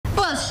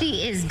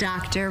She is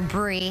Dr.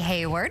 Bre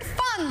Hayward,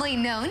 fondly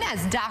known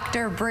as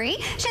Dr. Bre.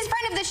 She's a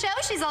friend of the show.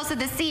 She's also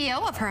the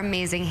CEO of her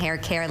amazing hair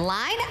care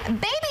line,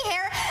 Baby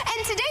Hair.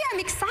 And today I'm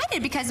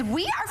excited because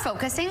we are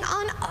focusing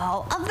on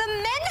all of the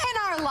men in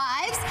our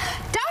lives.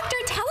 Doctor,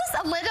 tell us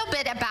a little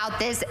bit about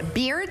this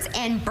beards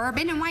and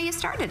bourbon and why you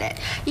started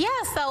it. Yeah,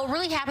 so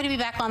really happy to be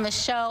back on the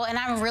show, and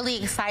I'm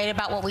really excited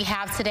about what we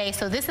have today.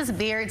 So this is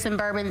Beards and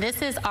Bourbon.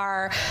 This is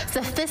our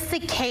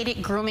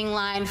sophisticated grooming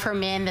line for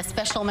men, the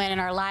special men in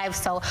our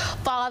lives. So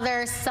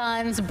fathers,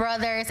 sons,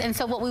 brothers. And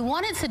so what we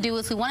wanted to do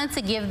is we wanted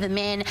to give the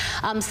men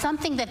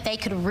something that they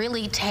could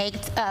really take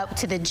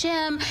to the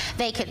gym,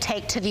 they could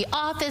take to the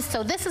office.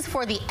 So this is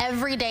for the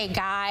everyday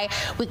guy.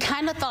 We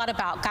kind of thought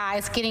about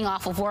guys getting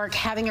off of work,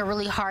 having a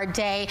really hard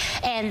day,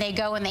 and they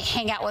go and they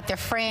hang out with their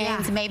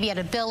friends, maybe at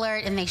a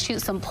billiard, and they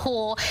shoot some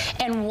pool.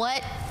 And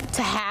what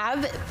to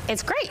have,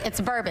 it's great,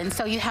 it's bourbon.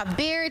 So you have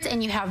beards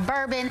and you have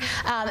bourbon,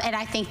 and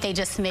I think they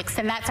just mix,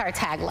 and that's our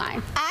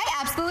tagline. I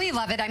absolutely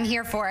love it. I'm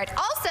here for it.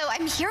 Also,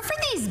 I'm here for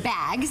these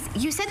bags.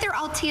 You said they're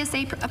all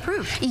TSA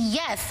approved.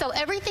 Yes, so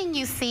everything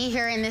you see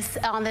here in this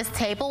on this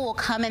table will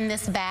come in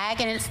this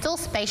bag, and it's still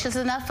spacious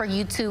enough for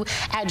you to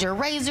add your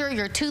razor,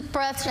 your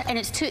toothbrush, and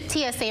it's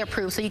TSA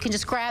approved. So you can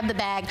just grab the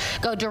bag,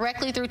 go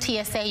directly through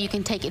TSA. You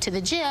can take it to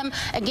the gym.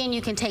 Again,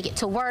 you can take it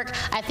to work.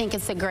 I think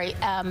it's a great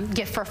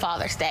gift for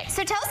Father's Day.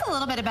 So tell us a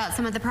little bit about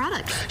some of the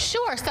products.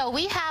 Sure. So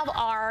we have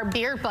our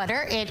beard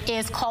butter. It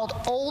is called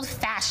Old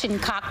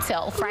Fashioned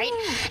Cocktail, right?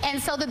 Ooh.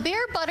 And so the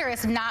beard butter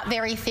is not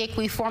very thick.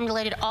 We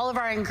formulated all of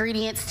our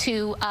ingredients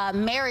to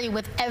marry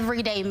with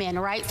everyday men,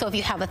 right? So if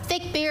you have a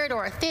thick beard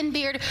or a thin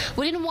beard,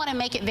 we didn't want to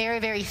make it very,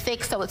 very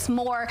thick, so it's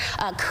more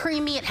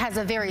creamy. It has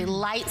a very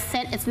light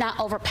scent. It's not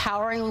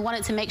overpowering. We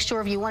wanted to make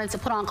sure if you wanted to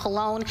put on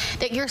cologne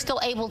that you're still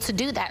able to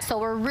do that. So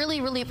we're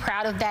really, really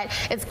proud of that.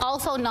 It's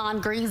also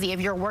non-greasy.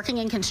 If you're working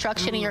in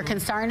construction and you're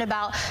concerned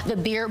about the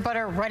beard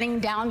butter running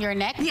down your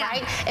neck,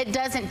 right? It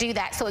doesn't do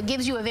that. So it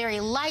gives you a very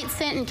light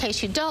scent in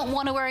case you don't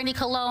want to wear any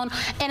cologne,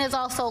 and is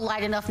also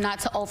light enough not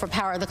to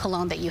overpower the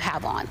cologne that you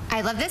have on.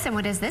 I love this. And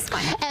what is this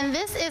one? And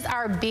this is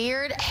our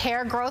beard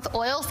hair growth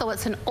oil. So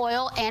it's an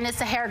oil and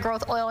it's a hair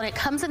growth oil, and it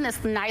comes in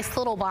this nice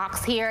little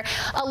box here.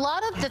 A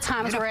lot of the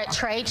times we're at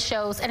trade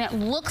shows and it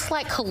looks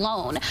like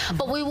cologne,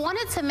 but we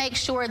wanted to make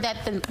sure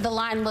that the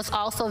line was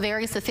also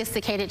very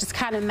sophisticated, just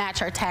kind of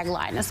match our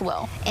tagline as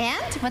well.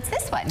 And what's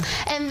this one?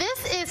 And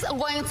this is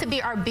going to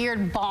be our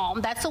beard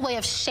balm. That's a way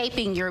of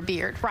shaping your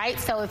beard, right?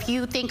 So if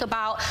you think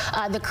about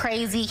the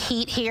crazy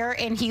heat here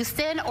in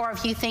Houston, or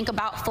if you think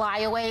about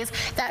flyaways,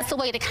 that's the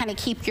way to kind of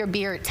keep your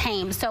beard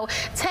tamed. So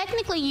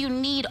technically you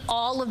need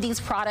all of these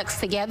products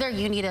together.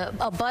 You need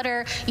a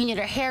butter, you need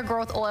a hair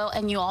growth oil,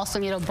 and you also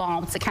need a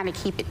balm to kind of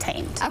keep it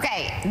tamed.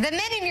 Okay, the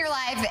men in your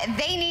life,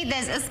 they need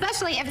this,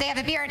 especially if they have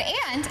a beard,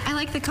 and I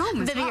like the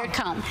comb. The beard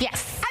comb,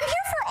 yes. I'm here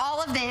for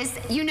all of this.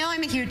 You know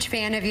I'm a huge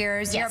fan of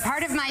yours. Yes. You're a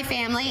part of my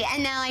family,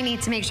 and now I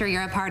need to make sure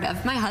you're a part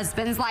of my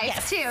husband's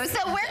life too.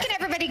 So where can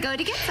everybody go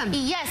to get some?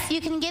 Yes, you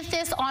can get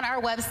this on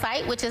our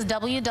website, which is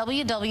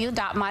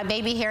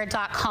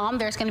www.mybabyhair.com.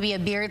 There's going to be a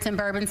beards and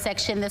bourbon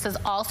section. This is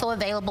also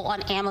available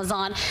on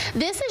Amazon.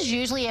 This is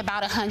usually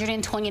about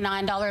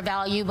 $129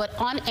 value, but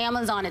on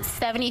Amazon it's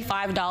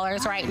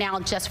 $75 right now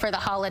just for the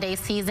holiday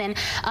season.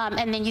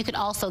 And then you can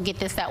also get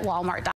this at Walmart.